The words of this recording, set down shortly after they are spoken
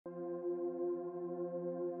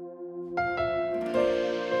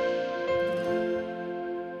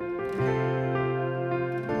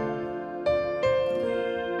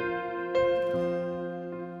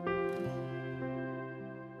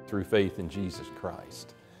through faith in Jesus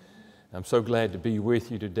Christ. I'm so glad to be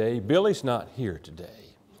with you today. Billy's not here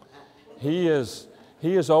today. He is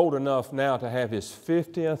old enough now to have his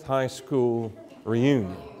 50th high school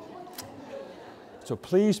reunion. So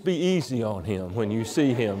please be easy on him when you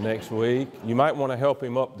see him next week. You might want to help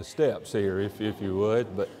him up the steps here if you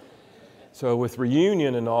would. But so with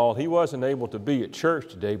reunion and all, he wasn't able to be at church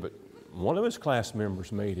today, but one of his class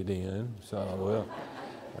members made it in. So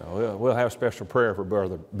we'll have special prayer for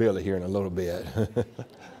Brother Billy here in a little bit.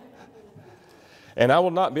 And I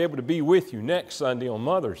will not be able to be with you next Sunday on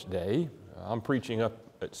Mother's Day. I'm preaching up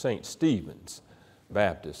at St. Stephen's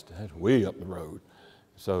Baptist. That's way up the road.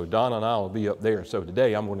 So Donna and I will be up there. So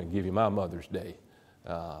today I'm going to give you my Mother's Day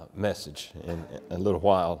message in a little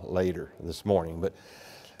while later this morning. But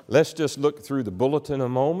let's just look through the bulletin a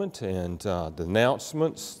moment and the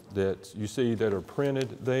announcements that you see that are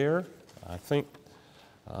printed there. I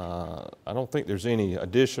don't think there's any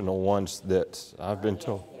additional ones that I've been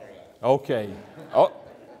told. Okay. Oh.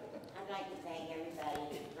 I'd like to thank everybody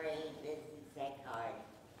who prayed this exact card.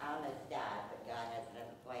 I almost died, but God has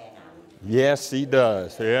another plan on me. Yes, He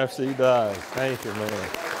does. Yes, He does. Thank you, man.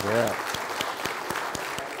 Yeah.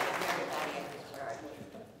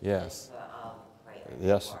 Yes.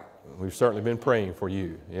 Yes. We've certainly been praying for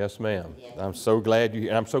you. Yes, ma'am. I'm so glad you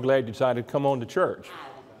decided to come on to church.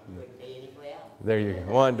 I wouldn't be any well. There you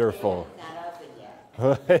go. Wonderful. It's not open yet.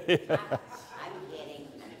 I'm kidding.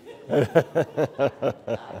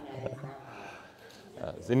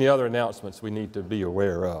 Any other announcements we need to be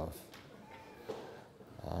aware of?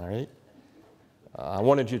 All right. I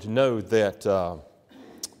wanted you to know that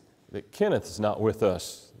Kenneth is not with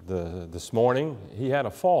us this morning. He had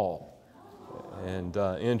a fall and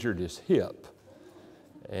injured his hip.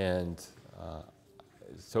 And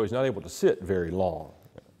so he's not able to sit very long.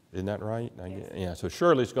 Isn't that right? Yeah, so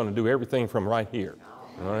Shirley's going to do everything from right here.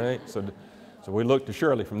 All right? So we look to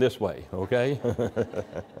Shirley from this way, okay?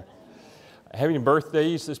 Have any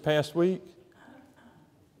birthdays this past week?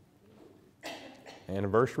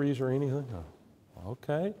 Anniversaries or anything? Oh,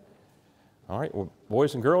 okay. All right, well,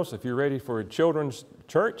 boys and girls, if you're ready for children's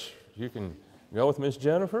church, you can go with Miss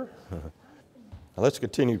Jennifer. Now let's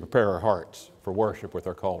continue to prepare our hearts for worship with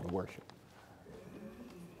our call to worship.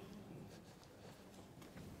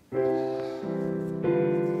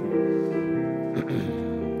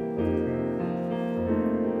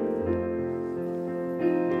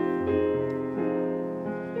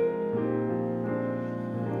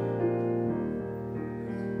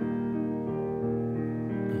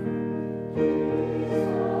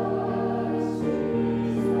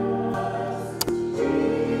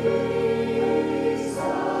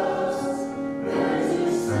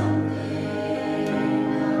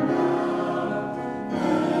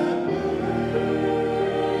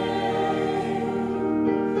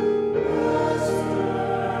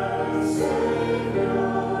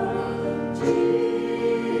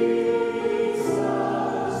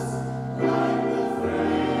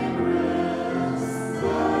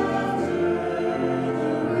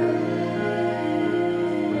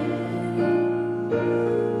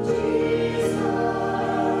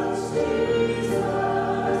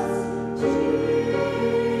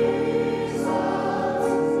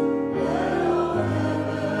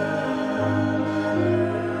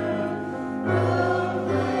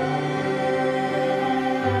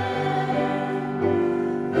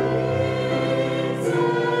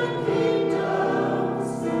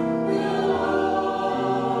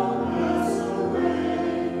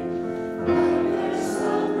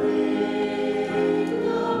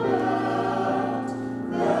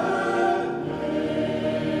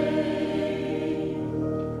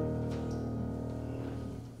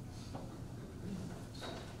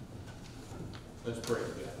 Let's pray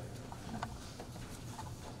together.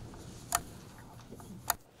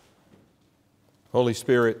 Holy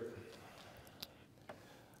Spirit,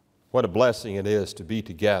 what a blessing it is to be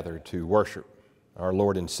together to worship our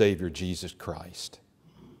Lord and Savior Jesus Christ.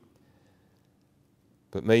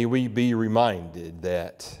 But may we be reminded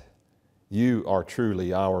that you are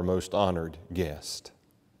truly our most honored guest.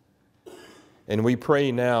 And we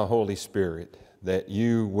pray now, Holy Spirit, that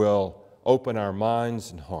you will open our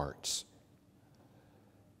minds and hearts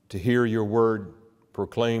to hear your word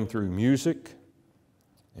proclaimed through music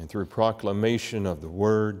and through proclamation of the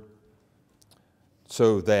word,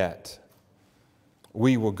 so that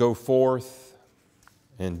we will go forth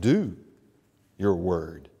and do your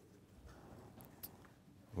word.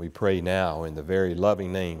 We pray now in the very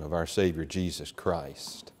loving name of our Savior Jesus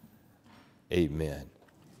Christ. Amen.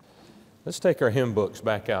 Let's take our hymn books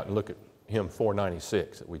back out and look at hymn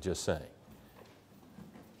 496 that we just sang.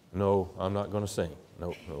 No, I'm not going to sing.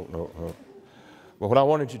 no. Well, what I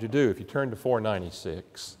wanted you to do, if you turn to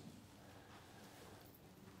 496,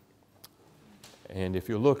 and if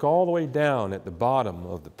you look all the way down at the bottom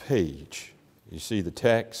of the page, you see the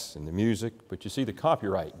text and the music, but you see the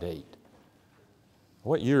copyright date.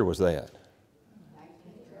 What year was that?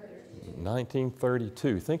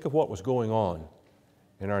 1932. Think of what was going on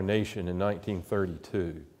in our nation in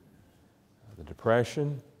 1932. The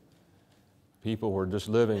Depression, people were just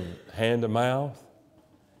living hand to mouth,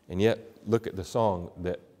 and yet look at the song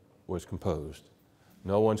that was composed.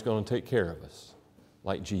 No one's going to take care of us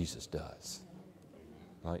like Jesus does.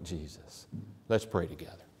 Like Jesus. Let's pray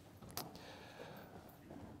together.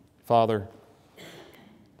 Father,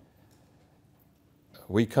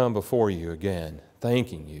 we come before you again,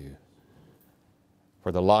 thanking you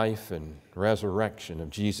for the life and resurrection of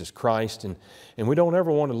Jesus Christ. And we don't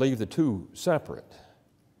ever want to leave the two separate.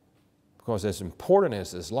 Because as important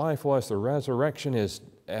as his life was, the resurrection is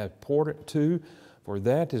important too, for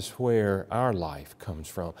that is where our life comes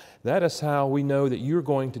from. That is how we know that you're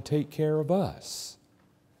going to take care of us.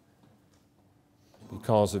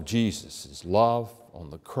 Because of Jesus' love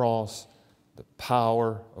on the cross, the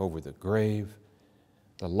power over the grave,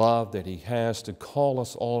 the love that he has to call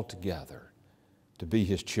us all together to be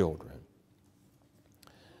his children.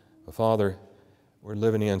 But Father, we're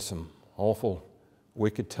living in some awful,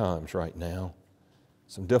 wicked times right now,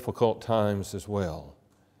 some difficult times as well.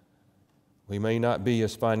 We may not be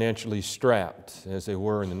as financially strapped as they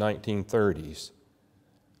were in the 1930s,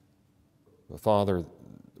 but Father,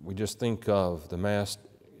 we just think of the mass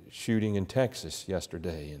shooting in Texas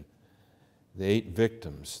yesterday and the 8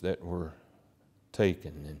 victims that were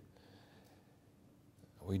taken. And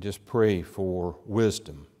we just pray for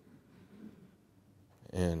wisdom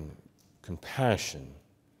and compassion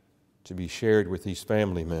to be shared with these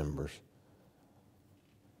family members.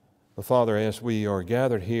 But Father, as we are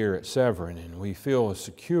gathered here at Severn and we feel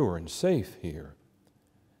secure and safe here,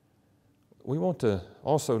 we want to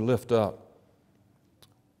also lift up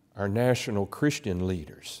our national Christian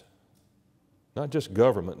leaders, not just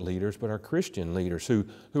government leaders, but our Christian leaders who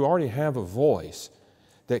already have a voice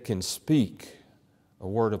that can speak a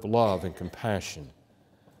word of love and compassion.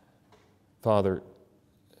 Father,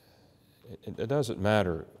 it doesn't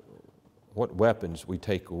matter what weapons we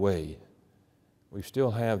take away, we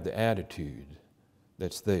still have the attitude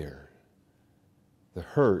that's there, the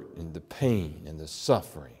hurt and the pain and the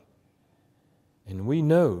suffering. And we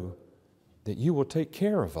know that you will take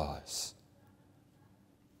care of us.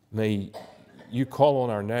 May you call on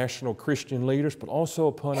our national Christian leaders, but also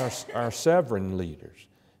upon our Severn leaders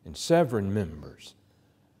and Severn members,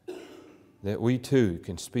 that we too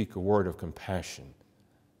can speak a word of compassion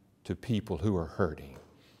to people who are hurting.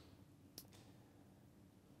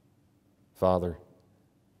 Father,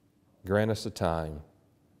 grant us a time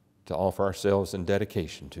to offer ourselves in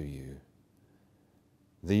dedication to you.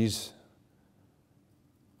 These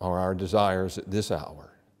are our desires at this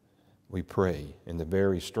hour. We pray in the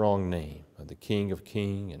very strong name of the King of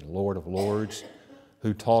Kings and Lord of Lords,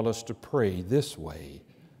 who taught us to pray this way: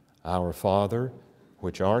 Our Father,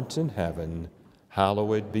 which art in heaven,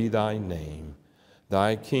 hallowed be thy name.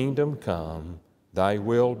 Thy kingdom come, thy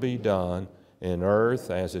will be done, in earth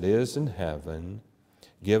as it is in heaven.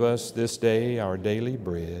 Give us this day our daily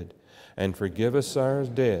bread, and forgive us our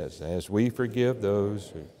debts as we forgive those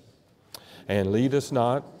who... And lead us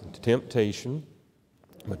not into temptation,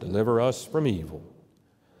 but deliver us from evil.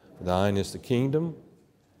 For thine is the kingdom,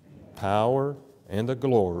 power, and the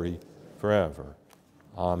glory forever.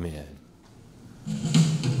 Amen.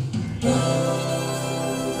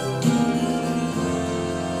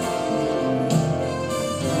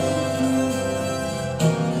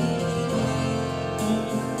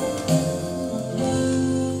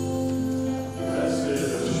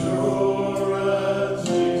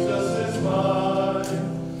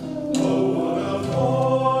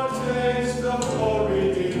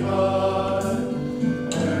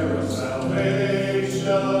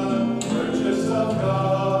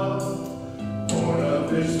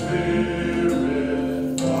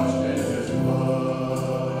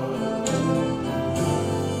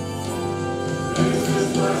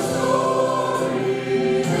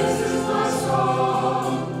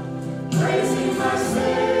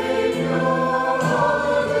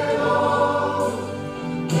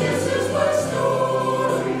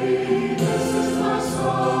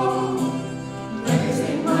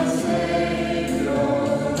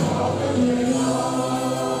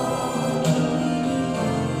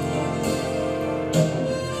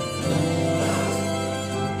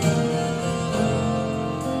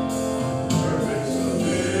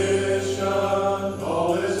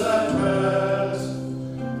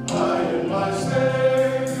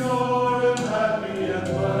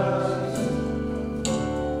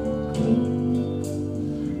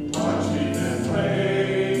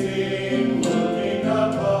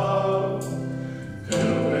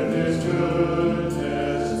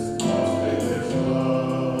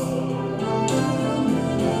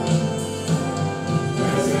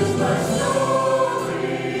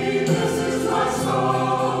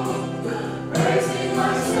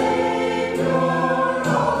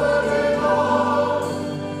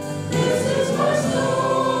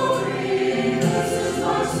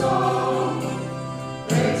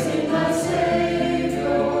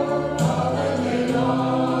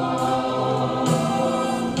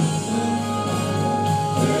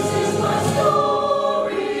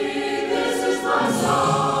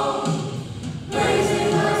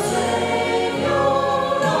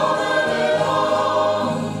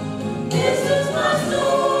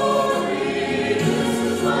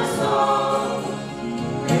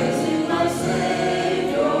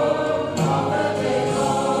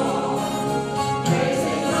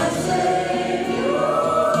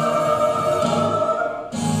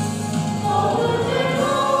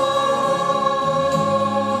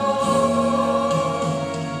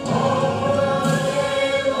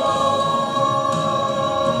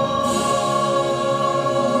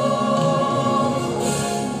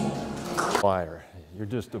 You're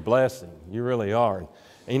just a blessing. You really are. And,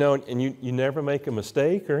 you know, and you never make a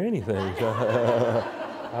mistake or anything.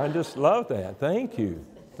 I just love that. Thank you.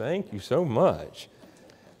 Thank you so much.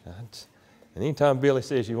 And anytime Billy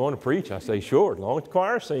says you want to preach, I say, sure, as long as the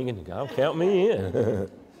choir's singing, I'll count me in.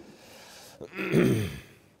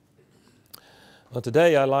 Well,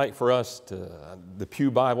 today I'd like for us to, the pew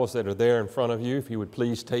Bibles that are there in front of you, if you would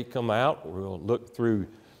please take them out. We'll look through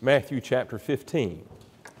Matthew chapter 15.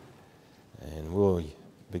 And we'll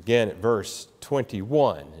begin at verse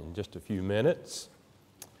 21 in just a few minutes.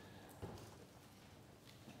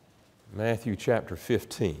 Matthew chapter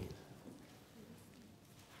 15.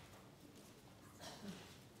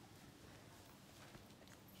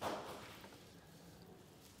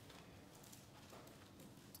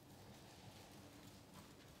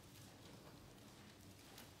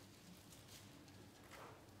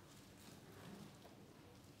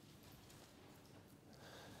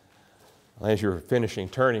 As you're finishing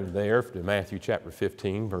turning there to Matthew chapter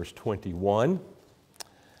 15, verse 21,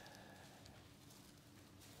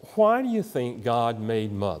 why do you think God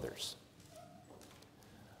made mothers?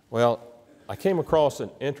 Well, I came across an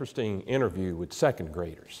interesting interview with second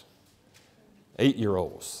graders,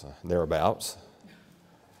 8-year-olds, thereabouts.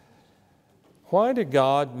 Why did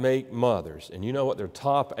God make mothers? And you know what their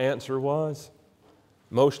top answer was?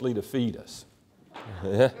 Mostly to feed us.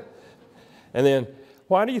 And then,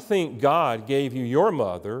 why do you think God gave you your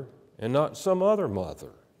mother and not some other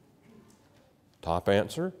mother? Top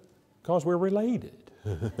answer, because we're related.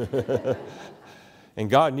 And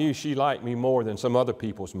God knew she liked me more than some other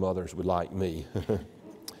people's mothers would like me.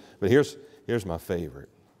 But here's my favorite,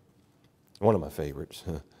 one of my favorites.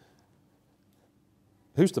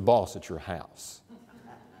 Who's the boss at your house?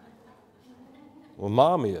 Well,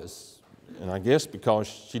 Mom is, and I guess because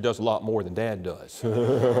she does a lot more than Dad does.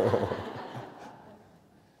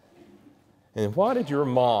 And why did your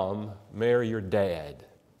mom marry your dad?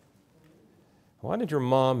 Why did your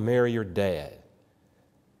mom marry your dad?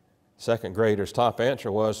 Second grader's top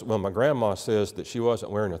answer was, well, my grandma says that she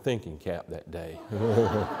wasn't wearing a thinking cap that day.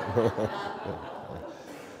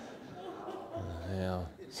 Yeah,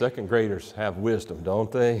 second graders have wisdom,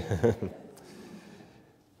 don't they?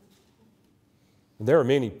 There are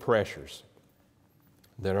many pressures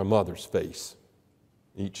that our mothers face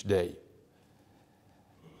each day.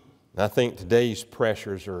 I think today's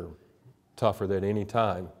pressures are tougher than any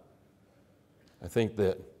time. I think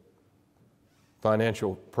that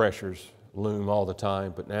financial pressures loom all the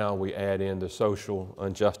time, but now we add in the social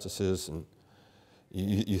injustices, and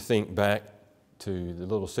you think back to the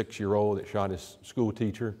little 6-year-old that shot his school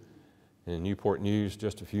teacher in Newport News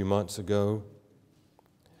just a few months ago.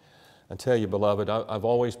 I tell you, beloved, I've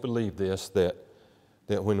always believed this, that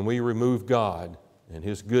when we remove God and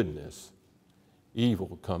His goodness,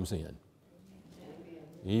 evil comes in.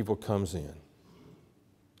 Evil comes in.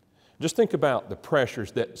 Just think about the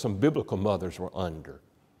pressures that some biblical mothers were under.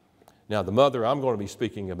 Now, the mother I'm going to be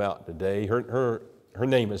speaking about today, her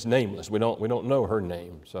name is nameless. We don't know her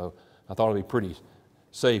name, so I thought it'd be pretty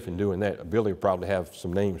safe in doing that. Billy will probably have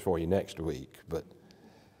some names for you next week. But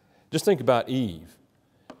just think about Eve.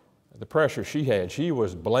 The pressure she had. She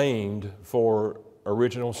was blamed for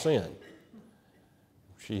original sin.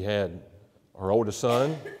 She had her oldest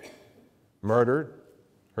son murdered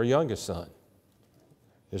her youngest son,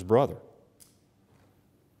 his brother.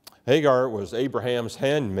 Hagar was Abraham's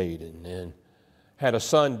handmaiden and had a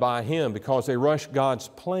son by him because they rushed God's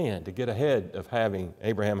plan to get ahead of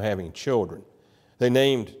Abraham having children. They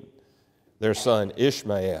named their son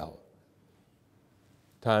Ishmael.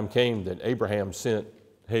 Time came that Abraham sent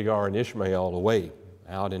Hagar and Ishmael away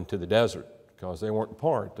out into the desert because they weren't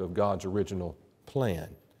part of God's original plan.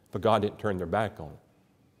 But God didn't turn their back on them.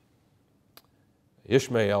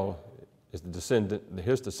 Ishmael is the descendant,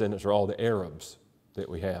 his descendants are all the Arabs that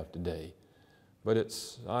we have today. But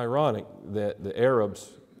it's ironic that the Arabs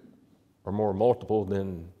are more multiple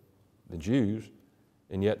than the Jews,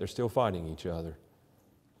 and yet they're still fighting each other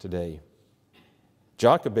today.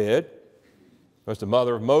 Jochebed was the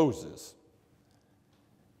mother of Moses.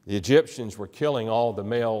 The Egyptians were killing all the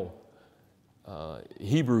male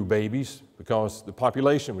Hebrew babies because the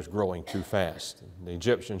population was growing too fast. The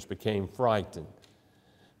Egyptians became frightened.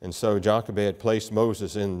 And so Jochebed placed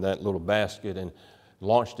Moses in that little basket and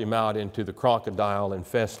launched him out into the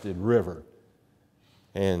crocodile-infested river.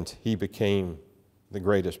 And he became the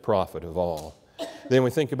greatest prophet of all. Then we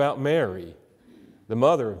think about Mary, the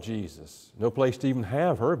mother of Jesus. No place to even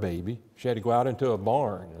have her baby. She had to go out into a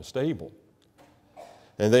barn, a stable.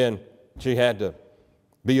 And then she had to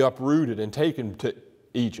be uprooted and taken to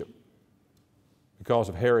Egypt because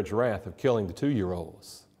of Herod's wrath of killing the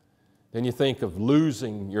 2-year-olds. Then you think of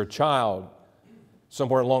losing your child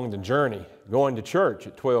somewhere along the journey, going to church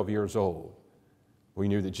at 12 years old. We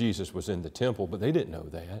knew that Jesus was in the temple, but they didn't know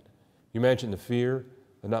that. You imagine the fear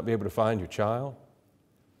of not being able to find your child?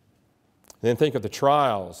 Then think of the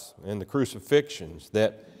trials and the crucifixions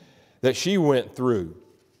that she went through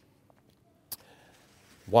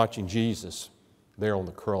watching Jesus there on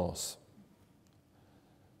the cross.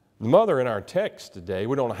 The mother in our text today,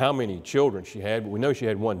 we don't know how many children she had, but we know she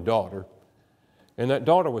had one daughter. And that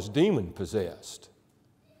daughter was demon-possessed.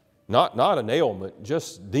 Not an ailment,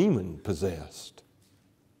 just demon-possessed.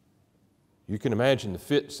 You can imagine the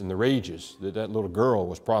fits and the rages that little girl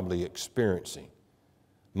was probably experiencing.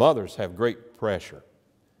 Mothers have great pressure.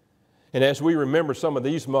 And as we remember some of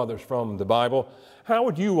these mothers from the Bible, how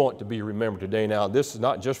would you want to be remembered today? Now, this is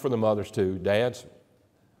not just for the mothers too. Dads,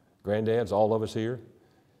 granddads, all of us here,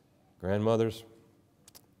 grandmothers.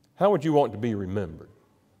 How would you want to be remembered?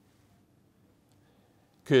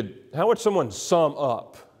 How would someone sum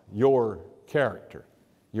up your character,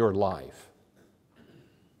 your life?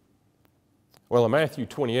 Well, in Matthew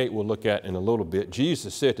 28, we'll look at in a little bit,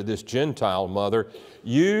 Jesus said to this Gentile mother,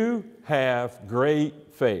 "You have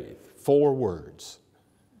great faith." 4 words.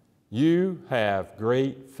 You have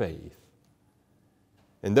great faith.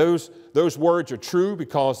 And those words are true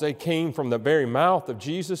because they came from the very mouth of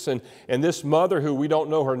Jesus. And this mother, who we don't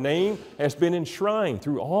know her name, has been enshrined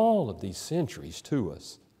through all of these centuries to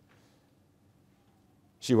us.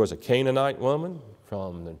 She was a Canaanite woman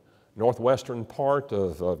from the northwestern part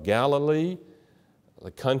of Galilee,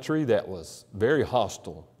 a country that was very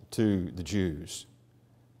hostile to the Jews.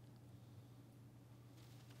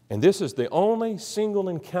 And this is the only single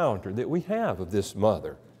encounter that we have of this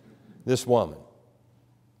mother, this woman.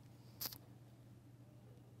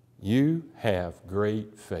 You have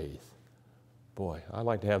great faith. Boy, I'd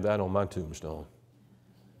like to have that on my tombstone.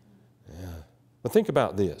 Yeah. But think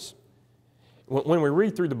about this. When we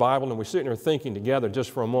read through the Bible and we're sitting there thinking together just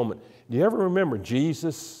for a moment, do you ever remember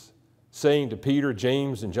Jesus saying to Peter,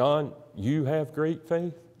 James, and John, "You have great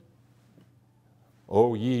faith"?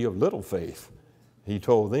 "O ye of little faith," he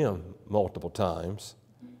told them multiple times.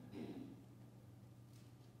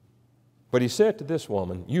 But he said to this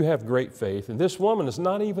woman, "You have great faith." And this woman is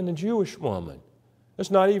not even a Jewish woman.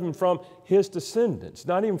 It's not even from his descendants,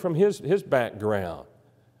 not even from his background.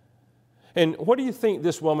 And what do you think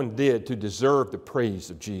this woman did to deserve the praise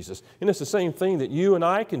of Jesus? And it's the same thing that you and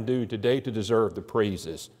I can do today to deserve the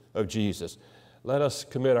praises of Jesus. Let us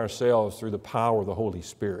commit ourselves through the power of the Holy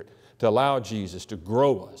Spirit to allow Jesus to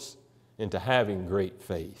grow us into having great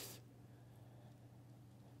faith.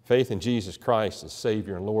 Faith in Jesus Christ as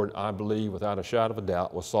Savior and Lord, I believe without a shadow of a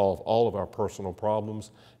doubt, will solve all of our personal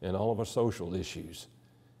problems and all of our social issues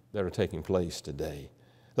that are taking place today.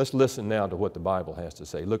 Let's listen now to what the Bible has to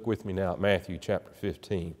say. Look with me now at Matthew chapter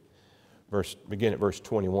 15, begin at verse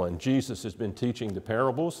 21. Jesus has been teaching the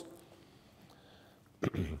parables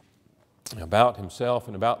about himself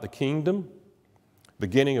and about the kingdom.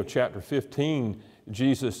 Beginning of chapter 15,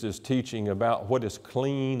 Jesus is teaching about what is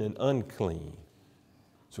clean and unclean.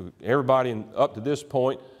 So everybody up to this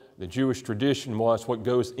point, the Jewish tradition was what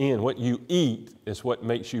goes in, what you eat is what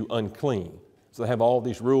makes you unclean. So they have all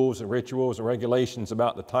these rules and rituals and regulations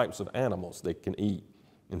about the types of animals they can eat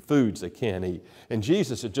and foods they can't eat. And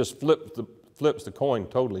Jesus just flips the coin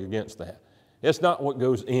totally against that. It's not what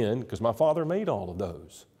goes in, because my Father made all of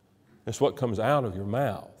those. It's what comes out of your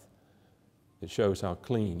mouth that shows how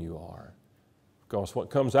clean you are. Because what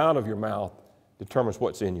comes out of your mouth determines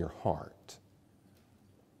what's in your heart.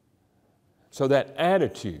 So that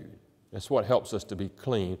attitude is what helps us to be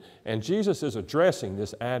clean. And Jesus is addressing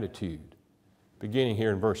this attitude beginning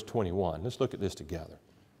here in verse 21. Let's look at this together.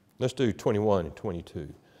 Let's do 21 and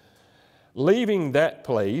 22. Leaving that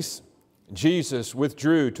place, Jesus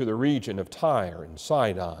withdrew to the region of Tyre and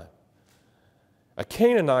Sidon. A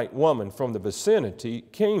Canaanite woman from the vicinity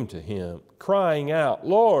came to him, crying out,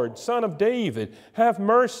 "Lord, Son of David, have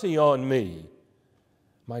mercy on me.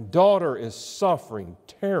 My daughter is suffering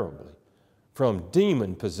terribly from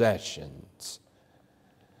demon possessions."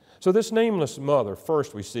 So this nameless mother,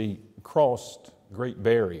 first we see, crossed great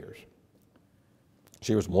barriers.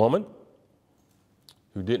 She was a woman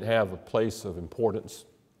who didn't have a place of importance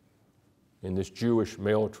in this Jewish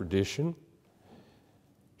male tradition.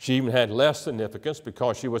 She even had less significance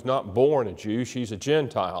because she was not born a Jew. She's a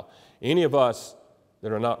Gentile. Any of us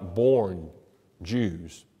that are not born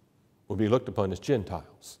Jews will be looked upon as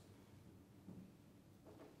Gentiles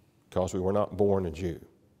because we were not born a Jew.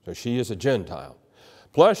 So she is a Gentile.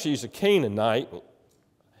 Plus, she's a Canaanite,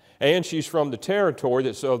 and she's from the territory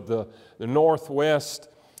that's of the northwest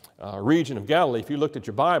region of Galilee. If you looked at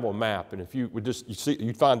your Bible map, and if you would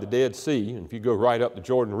you'd find the Dead Sea, and if you go right up the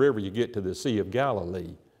Jordan River, you get to the Sea of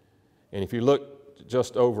Galilee. And if you look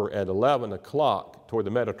just over at 11 o'clock toward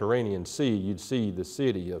the Mediterranean Sea, you'd see the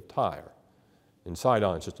city of Tyre. And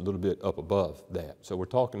Sidon's just a little bit up above that. So we're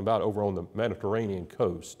talking about over on the Mediterranean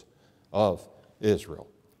coast of Israel.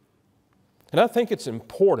 And I think it's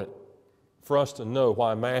important for us to know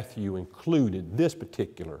why Matthew included this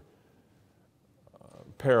particular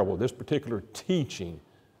parable, this particular teaching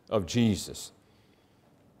of Jesus.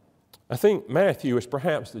 I think Matthew is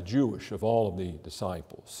perhaps the Jewish of all of the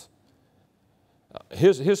disciples.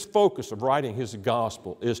 His focus of writing his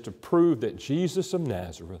gospel is to prove that Jesus of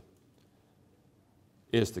Nazareth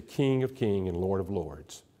is the King of Kings and Lord of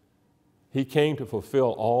Lords. He came to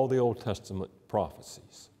fulfill all the Old Testament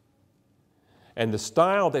prophecies. And the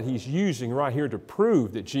style that he's using right here to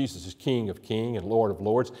prove that Jesus is King of Kings and Lord of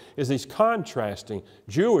Lords is he's contrasting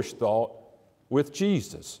Jewish thought with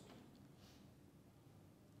Jesus.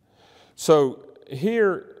 So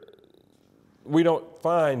here we don't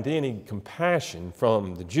find any compassion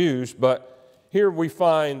from the Jews, but here we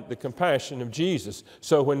find the compassion of Jesus.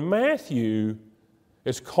 So when Matthew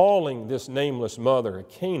is calling this nameless mother a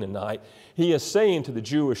Canaanite, he is saying to the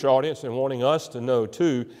Jewish audience, and wanting us to know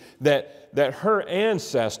too, that her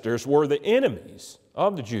ancestors were the enemies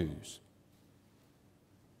of the Jews.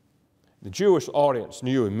 The Jewish audience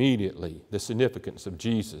knew immediately the significance of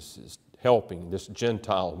Jesus helping this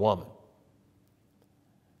Gentile woman.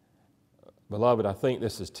 Beloved, I think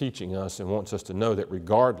this is teaching us and wants us to know that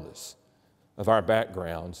regardless of our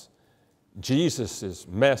backgrounds, Jesus'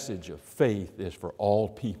 message of faith is for all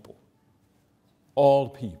people. All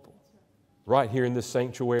people. Right here in this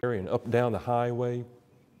sanctuary and up and down the highway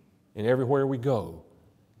and everywhere we go.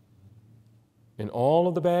 And all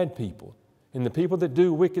of the bad people and the people that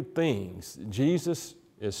do wicked things, Jesus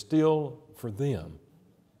is still for them.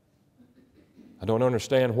 I don't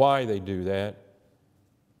understand why they do that,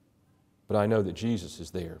 but I know that Jesus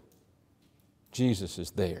is there. Jesus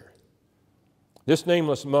is there. This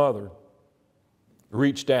nameless mother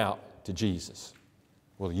reached out to Jesus.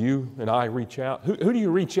 Will you and I reach out? Who do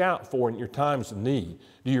you reach out for in your times of need?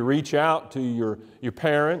 Do you reach out to your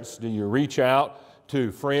parents? Do you reach out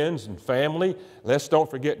to friends and family? Let's don't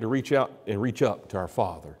forget to reach out and reach up to our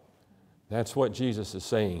Father. That's what Jesus is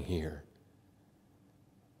saying here.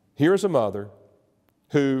 Here's a mother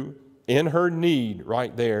who, in her need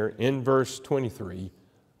right there in verse 23,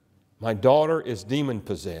 my daughter is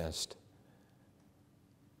demon-possessed.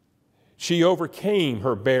 She overcame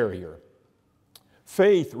her barrier.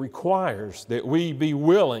 Faith requires that we be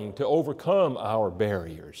willing to overcome our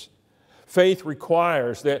barriers. Faith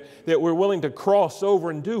requires that we're willing to cross over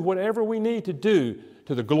and do whatever we need to do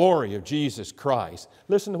to the glory of Jesus Christ.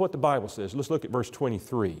 Listen to what the Bible says. Let's look at verse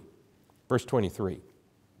 23. Verse 23.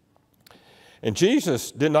 And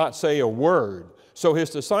Jesus did not say a word, so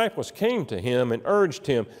his disciples came to him and urged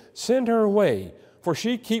him, "Send her away, for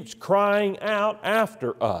she keeps crying out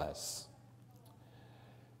after us."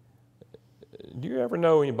 Do you ever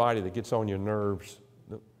know anybody that gets on your nerves?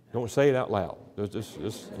 Don't say it out loud.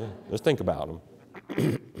 Just think about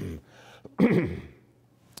them.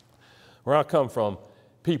 Where I come from,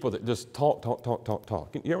 people that just talk.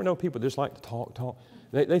 You ever know people that just like to talk?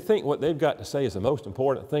 They think what they've got to say is the most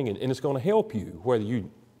important thing, and it's going to help you, whether you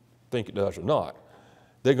think it does or not.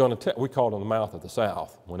 They're going to tell, we called them the mouth of the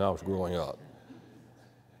South when I was growing up.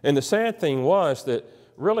 And the sad thing was that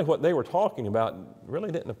really what they were talking about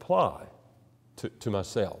really didn't apply to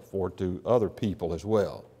myself or to other people as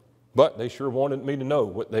well. But they sure wanted me to know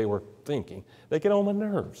what they were thinking. They get on my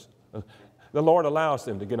nerves. The Lord allows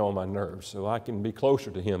them to get on my nerves so I can be closer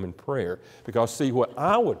to Him in prayer. Because see, what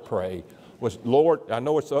I would pray was, Lord, I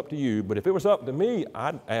know it's up to you, but if it was up to me,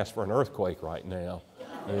 I'd ask for an earthquake right now.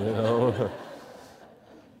 You know?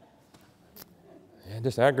 And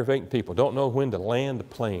just aggravating people. Don't know when to land the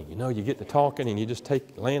plane. You know, you get to talking and you just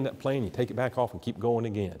land that plane, you take it back off and keep going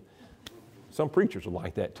again. Some preachers are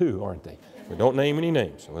like that too, aren't they? But don't name any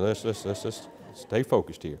names. So let's just stay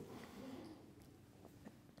focused here.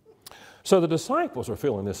 So the disciples are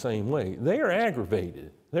feeling the same way. They are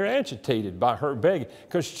aggravated. They're agitated by her begging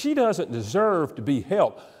because she doesn't deserve to be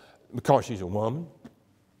helped because she's a woman,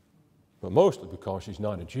 but mostly because she's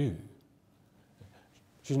not a Jew.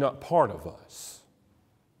 She's not part of us.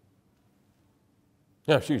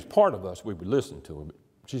 Now, if she was part of us, we would listen to her, but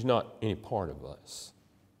she's not any part of us.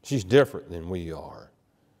 She's different than we are.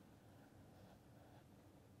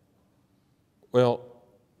 Well,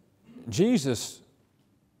 Jesus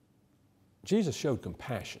showed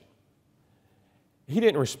compassion. He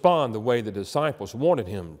didn't respond the way the disciples wanted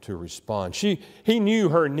him to respond. He knew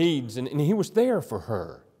her needs, and he was there for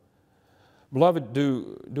her. Beloved,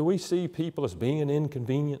 do we see people as being an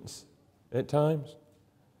inconvenience at times?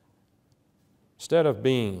 Instead of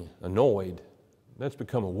being annoyed, let's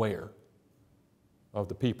become aware of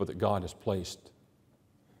the people that God has placed.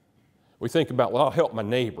 We think about, well, I'll help my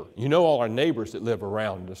neighbor. You know all our neighbors that live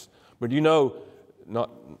around us. But you know, not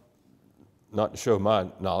to show my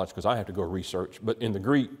knowledge because I have to go research, but in the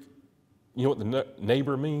Greek, you know what the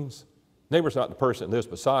neighbor means? Neighbor's not the person that lives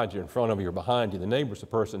beside you, in front of you, or behind you. The neighbor's the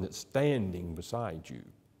person that's standing beside you.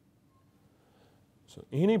 So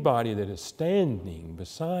anybody that is standing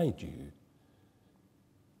beside you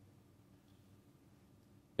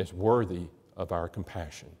is worthy of our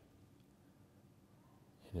compassion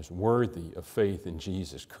and is worthy of faith in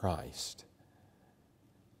Jesus Christ.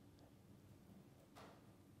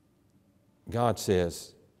 God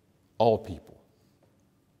says, all people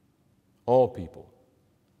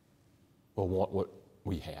will want what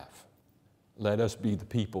we have. Let us be the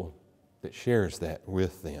people that shares that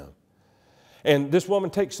with them. And this woman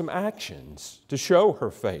takes some actions to show her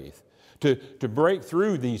faith, to break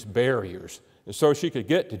through these barriers, and so she could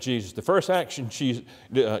get to Jesus. The first action she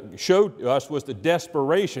showed us was the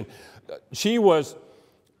desperation. She was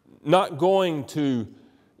not going to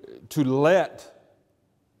let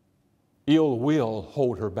ill will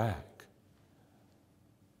hold her back.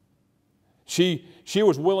 She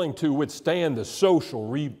was willing to withstand the social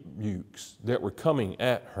rebukes that were coming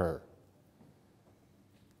at her.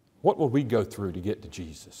 What would we go through to get to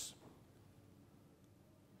Jesus?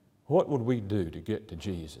 What would we do to get to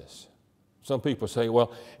Jesus? Some people say,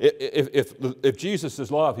 well, if Jesus is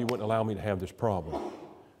love, He wouldn't allow me to have this problem.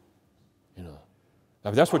 You know, I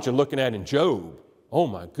mean, that's what you're looking at in Job. Oh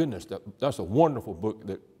my goodness, that's a wonderful book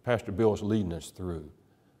that Pastor Bill is leading us through,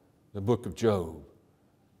 the book of Job.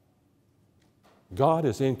 God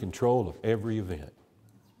is in control of every event.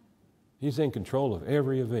 He's in control of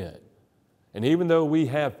every event. And even though we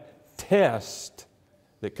have tests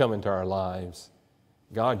that come into our lives,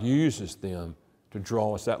 God uses them to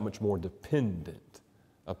draw us that much more dependent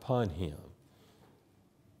upon Him.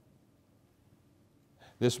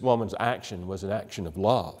 This woman's action was an action of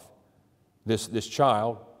love. This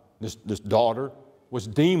child, this daughter, was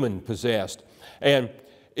demon-possessed. And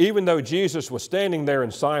even though Jesus was standing there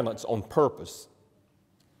in silence on purpose,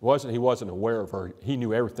 he wasn't aware of her. He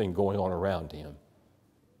knew everything going on around him.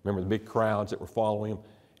 Remember the big crowds that were following him?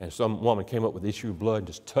 And some woman came up with the issue of blood,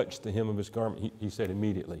 just touched the hem of his garment. He said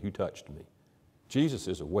immediately, "Who touched me?" Jesus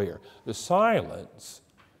is aware. The silence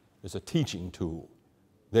is a teaching tool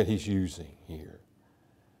that He's using here.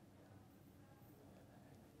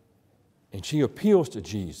 And she appeals to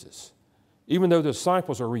Jesus. Even though the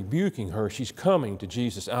disciples are rebuking her, she's coming to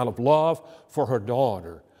Jesus out of love for her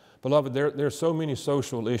daughter. Beloved, there are so many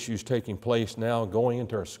social issues taking place now going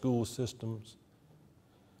into our school systems.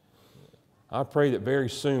 I pray that very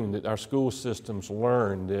soon that our school systems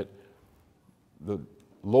learn that the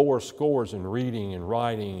lower scores in reading and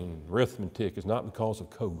writing and arithmetic is not because of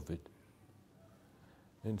COVID.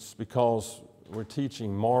 It's because we're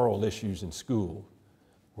teaching moral issues in school,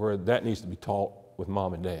 where that needs to be taught with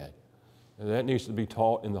mom and dad. And that needs to be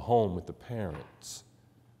taught in the home with the parents,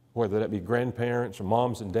 whether that be grandparents or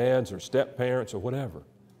moms and dads or step-parents or whatever.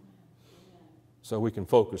 So we can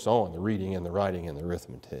focus on the reading and the writing and the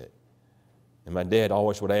arithmetic. And my dad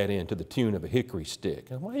always would add in to the tune of a hickory stick.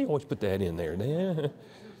 Why do you always put that in there, Dad?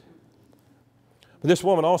 But this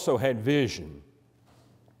woman also had vision.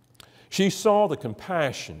 She saw the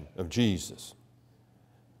compassion of Jesus.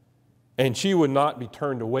 And she would not be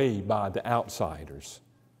turned away by the outsiders.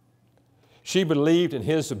 She believed in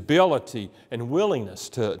His ability and willingness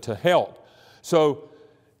to help. So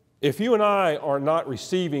if you and I are not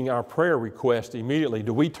receiving our prayer request immediately,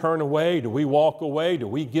 do we turn away? Do we walk away? Do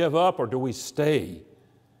we give up? Or do we stay?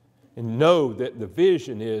 And know that the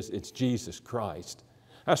vision is it's Jesus Christ.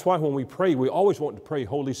 That's why when we pray, we always want to pray,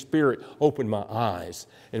 Holy Spirit, open my eyes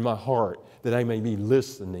and my heart that I may be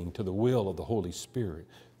listening to the will of the Holy Spirit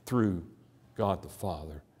through God the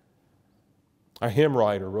Father. Our hymn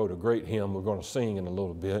writer wrote a great hymn we're going to sing in a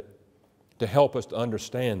little bit to help us to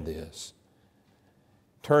understand this.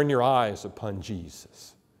 Turn your eyes upon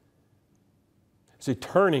Jesus. See,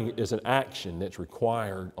 turning is an action that's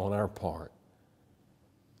required on our part.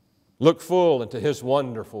 Look full into His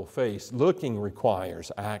wonderful face. Looking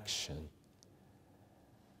requires action.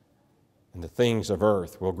 And the things of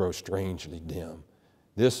earth will grow strangely dim.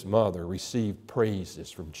 This mother received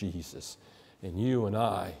praises from Jesus, and you and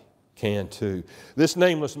I can too. This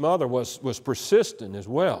nameless mother was persistent as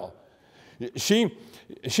well. She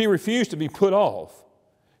refused to be put off.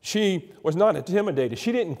 She was not intimidated.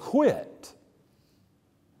 She didn't quit.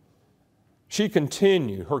 She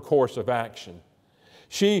continued her course of action.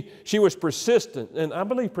 She was persistent, and I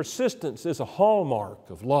believe persistence is a hallmark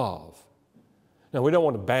of love. Now, we don't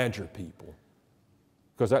want to badger people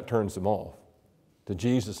because that turns them off to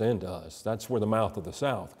Jesus and to us. That's where the mouth of the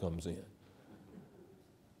South comes in.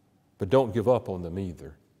 But don't give up on them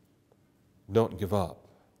either. Don't give up.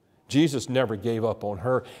 Jesus never gave up on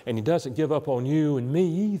her, and He doesn't give up on you and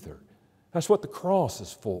me either. That's what the cross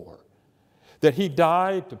is for. That He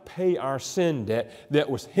died to pay our sin debt that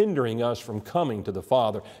was hindering us from coming to the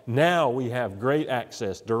Father. Now we have great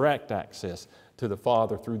access, direct access to the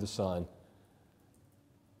Father through the Son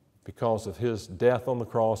because of His death on the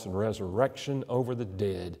cross and resurrection over the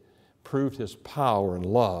dead, proved His power and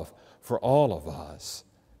love for all of us.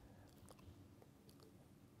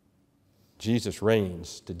 Jesus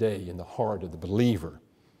reigns today in the heart of the believer.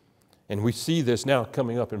 And we see this now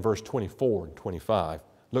coming up in verse 24 and 25.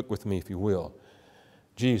 Look with me if you will.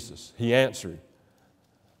 Jesus, He answered,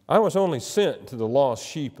 I was only sent to the lost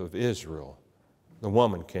sheep of Israel. The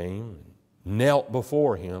woman came and knelt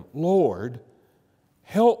before Him. Lord,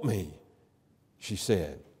 help me, she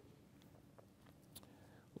said.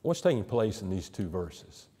 What's taking place in these two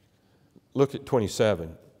verses? Look at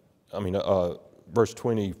verse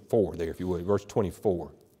 24 there, if you would, verse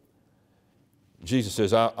 24. Jesus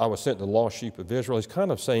says, I was sent to the lost sheep of Israel. He's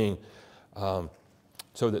kind of saying,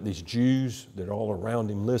 so that these Jews that are all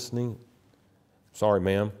around Him listening, sorry,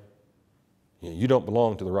 ma'am, you don't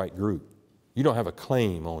belong to the right group. You don't have a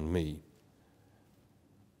claim on me.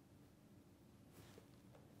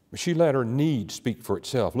 But she let her need speak for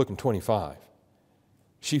itself. Look in 25.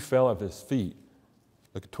 She fell at His feet.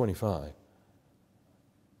 Look at 25.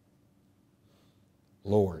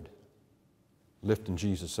 Lord, lifting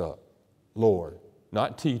Jesus up. Lord,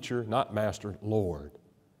 not teacher, not master, Lord,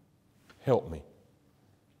 help me.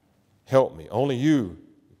 Help me. Only You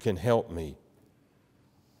can help me.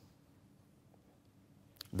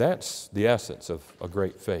 That's the essence of a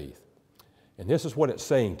great faith. And this is what it's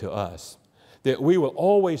saying to us, that we will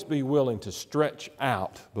always be willing to stretch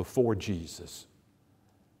out before Jesus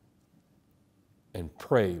and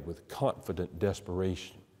pray with confident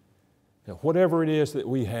desperation. Now, whatever it is that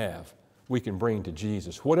we have, we can bring to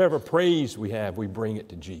Jesus. Whatever praise we have, we bring it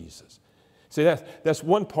to Jesus. See, that's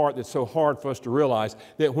one part that's so hard for us to realize,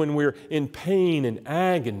 that when we're in pain and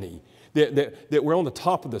agony, that we're on the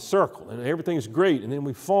top of the circle and everything's great, and then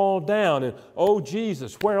we fall down and, oh,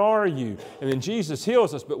 Jesus, where are You? And then Jesus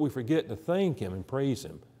heals us, but we forget to thank Him and praise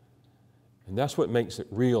Him. And that's what makes it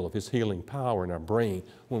real of His healing power in our brain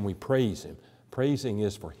when we praise Him. Praising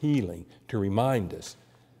is for healing, to remind us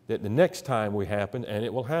that the next time we happen, and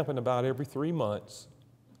it will happen about every 3 months,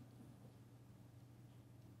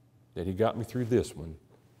 that He got me through this one,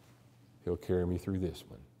 He'll carry me through this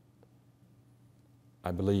one.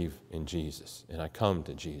 I believe in Jesus, and I come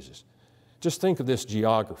to Jesus. Just think of this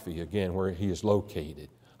geography again, where He is located,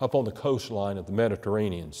 up on the coastline of the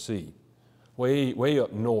Mediterranean Sea, way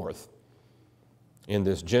up north in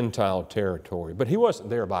this Gentile territory. But He wasn't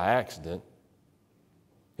there by accident.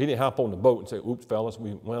 He didn't hop on the boat and say, oops, fellas,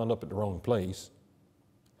 we wound up at the wrong place.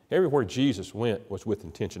 Everywhere Jesus went was with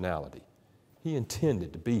intentionality. He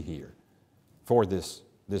intended to be here for this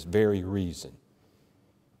very reason.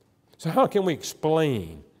 So how can we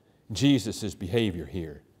explain Jesus' behavior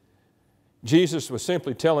here? Jesus was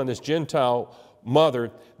simply telling this Gentile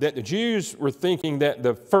mother that the Jews were thinking that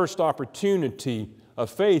the first opportunity of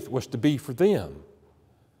faith was to be for them.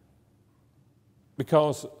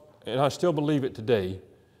 Because, and I still believe it today,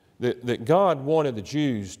 that God wanted the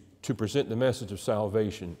Jews to present the message of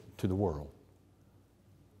salvation to the world.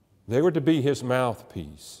 They were to be His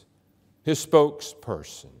mouthpiece, His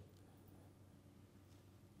spokesperson.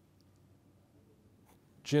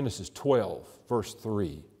 Genesis 12, verse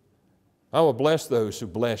 3. I will bless those who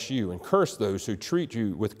bless you and curse those who treat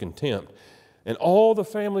you with contempt. And all the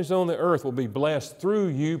families on the earth will be blessed through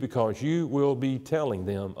you because you will be telling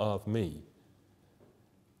them of me.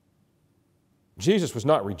 Jesus was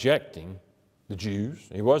not rejecting the Jews.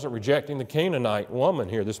 He wasn't rejecting the Canaanite woman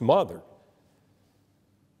here, this mother.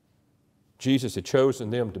 Jesus had chosen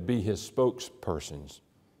them to be His spokespersons.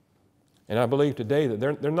 And I believe today that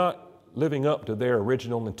they're not living up to their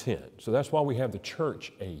original intent. So that's why we have the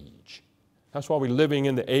church age. That's why we're living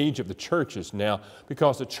in the age of the churches now,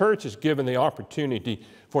 because the church is given the opportunity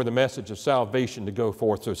for the message of salvation to go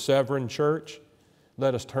forth. So Severn Church,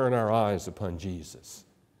 let us turn our eyes upon Jesus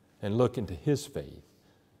and look into His faith,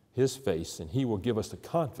 His face, and He will give us the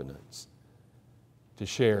confidence to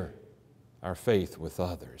share our faith with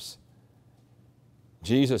others.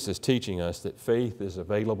 Jesus is teaching us that faith is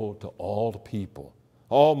available to all people,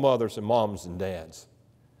 all mothers and moms and dads.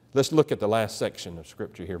 Let's look at the last section of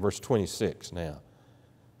Scripture here, verse 26 now.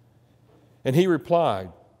 And He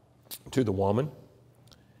replied to the woman,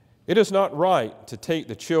 "It is not right to take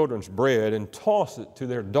the children's bread and toss it to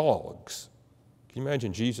their dogs." Can you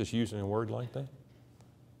imagine Jesus using a word like that?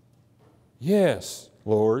 "Yes,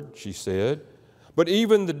 Lord," she said, "but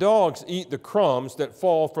even the dogs eat the crumbs that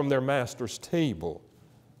fall from their master's table."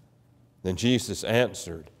 Then Jesus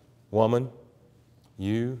answered, "Woman,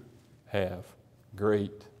 you have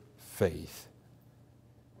great faith.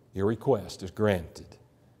 Your request is granted."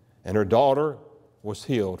 And her daughter was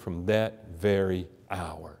healed from that very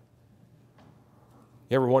hour.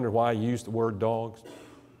 You ever wondered why I used the word dogs?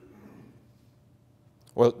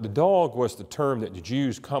 Well, the dog was the term that the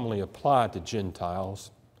Jews commonly applied to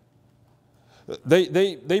Gentiles.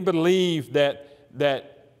 They believed that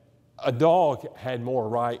a dog had more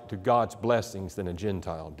right to God's blessings than a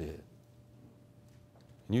Gentile did.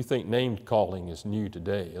 And you think name calling is new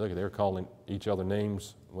today. Look, they're calling each other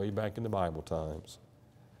names way back in the Bible times.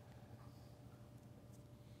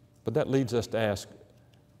 But that leads us to ask,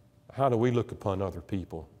 how do we look upon other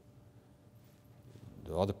people?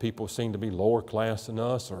 Do other people seem to be lower class than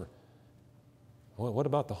us? Or what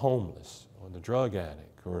about the homeless or the drug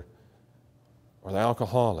addict or the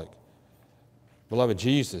alcoholic? Beloved,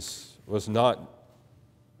 Jesus was not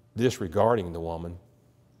disregarding the woman.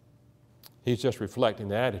 He's just reflecting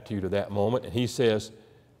the attitude of that moment. And He says,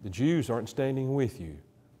 the Jews aren't standing with you,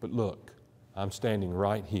 but look, I'm standing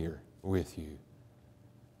right here with you.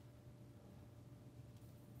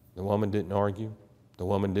 The woman didn't argue. The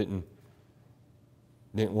woman didn't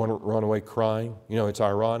want to run away crying. You know, it's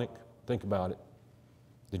ironic. Think about it.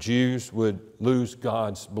 The Jews would lose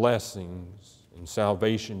God's blessings and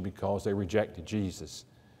salvation because they rejected Jesus.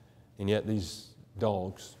 And yet these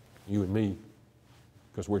dogs, you and me,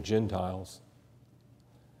 because we're Gentiles,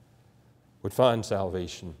 would find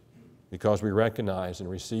salvation because we recognize and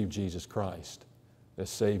receive Jesus Christ as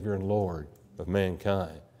Savior and Lord of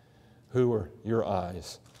mankind. Who are your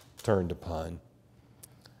eyes turned upon?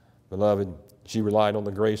 Beloved, she relied on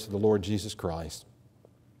the grace of the Lord Jesus Christ.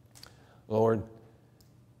 Lord,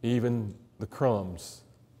 even the crumbs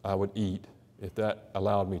I would eat if that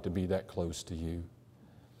allowed me to be that close to you.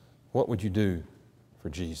 What would you do for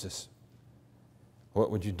Jesus?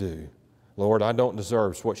 What would you do? Lord, I don't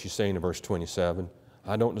deserve, is what she's saying in verse 27.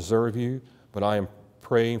 I don't deserve you, but I am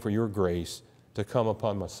praying for your grace to come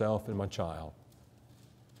upon myself and my child,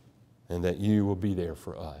 and that you will be there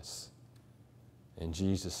for us. And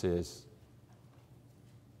Jesus says,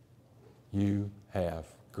 you have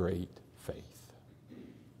great faith.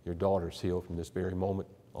 Your daughter's healed from this very moment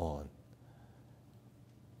on.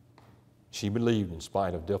 She believed in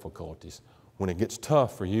spite of difficulties. When it gets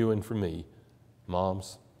tough for you and for me,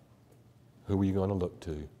 moms, who are you going to look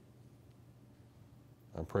to?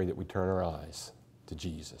 I pray that we turn our eyes to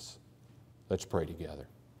Jesus. Let's pray together.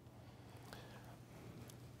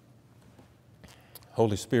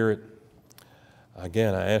 Holy Spirit,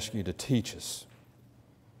 again, I ask you to teach us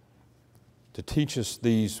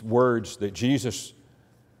these words that Jesus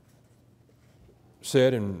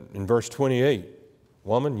said in verse 28.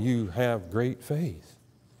 Woman, you have great faith.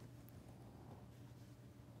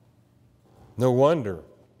 No wonder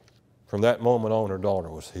from that moment on her daughter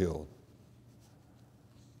was healed.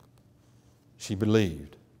 She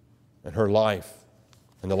believed and her life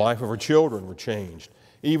and the life of her children were changed.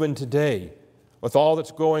 Even today, with all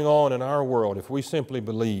that's going on in our world, if we simply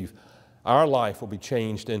believe, our life will be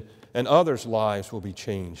changed and others' lives will be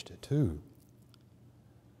changed too.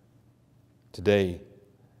 Today,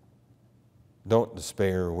 don't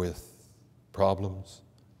despair with problems,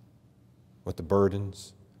 with the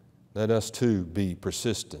burdens. Let us too be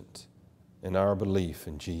persistent in our belief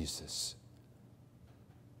in Jesus.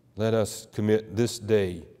 Let us commit this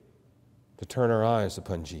day to turn our eyes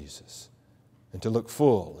upon Jesus and to look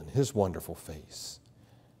full in His wonderful face.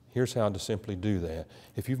 Here's how to simply do that.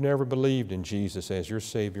 If you've never believed in Jesus as your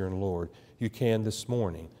Savior and Lord, you can this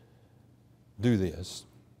morning. Do this.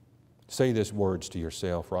 Say these words to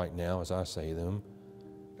yourself right now as I say them.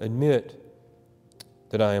 Admit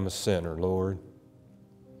that I am a sinner, Lord.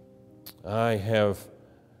 I have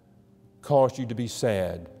caused you to be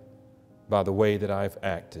sad by the way that I've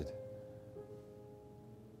acted.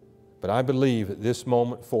 But I believe at this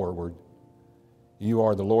moment forward, you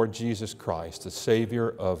are the Lord Jesus Christ, the Savior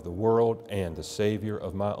of the world and the Savior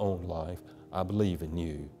of my own life. I believe in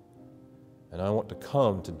you. And I want to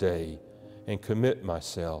come today and commit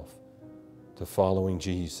myself to following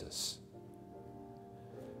Jesus.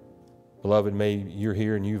 Beloved, maybe you're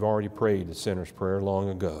here and you've already prayed the sinner's prayer long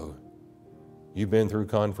ago. You've been through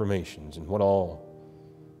confirmations and what all.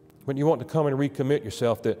 But you want to come and recommit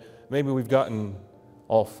yourself that maybe we've gotten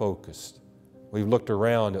off focused. We've looked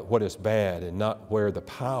around at what is bad and not where the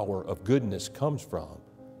power of goodness comes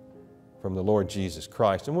from the Lord Jesus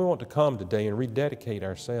Christ. And we want to come today and rededicate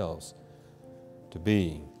ourselves to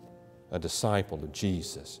being a disciple of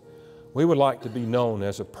Jesus. We would like to be known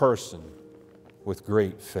as a person with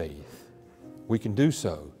great faith. We can do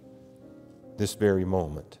so this very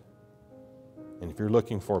moment. And if you're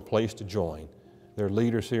looking for a place to join, there are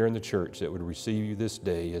leaders here in the church that would receive you this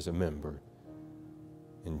day as a member.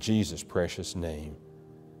 In Jesus' precious name,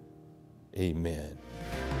 amen.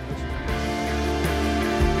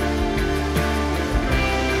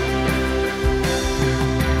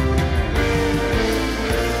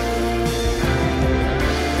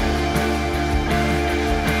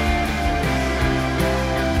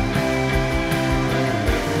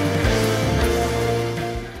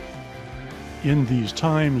 In these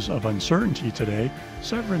times of uncertainty today,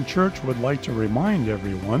 Severn Church would like to remind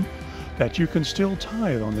everyone that you can still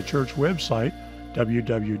tithe on the church website,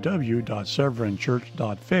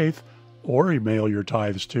 www.severnchurch.faith, or email your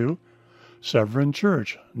tithes to Severn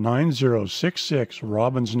Church, 9066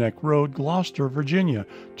 Robbins Neck Road, Gloucester, Virginia,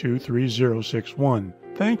 23061.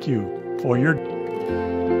 Thank you for your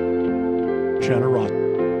generosity.